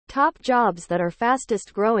Top jobs that are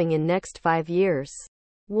fastest growing in next 5 years.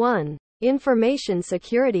 1. Information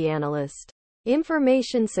security analyst.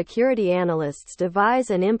 Information security analysts devise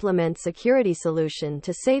and implement security solution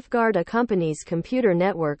to safeguard a company's computer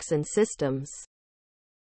networks and systems.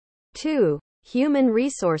 2. Human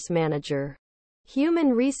resource manager. Human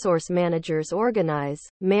resource managers organize,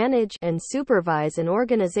 manage, and supervise an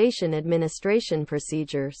organization administration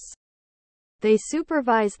procedures. They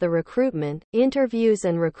supervise the recruitment, interviews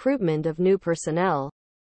and recruitment of new personnel.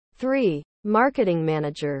 3. Marketing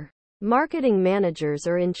manager. Marketing managers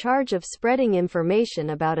are in charge of spreading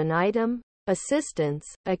information about an item, assistance,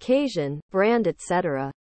 occasion, brand,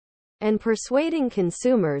 etc., and persuading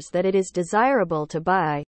consumers that it is desirable to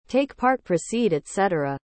buy, take part, proceed,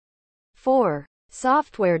 etc. 4.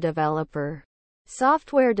 Software developer.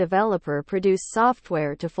 Software developer produce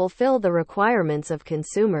software to fulfill the requirements of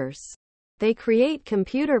consumers. They create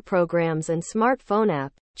computer programs and smartphone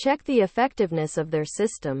app, check the effectiveness of their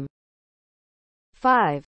system.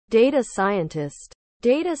 5. Data scientist.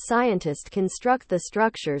 Data scientist construct the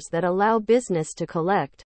structures that allow business to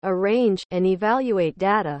collect, arrange, and evaluate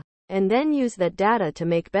data, and then use that data to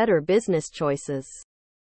make better business choices.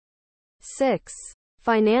 6.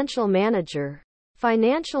 Financial manager.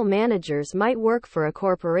 Financial managers might work for a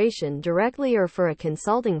corporation directly or for a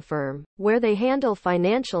consulting firm, where they handle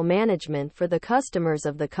financial management for the customers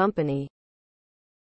of the company.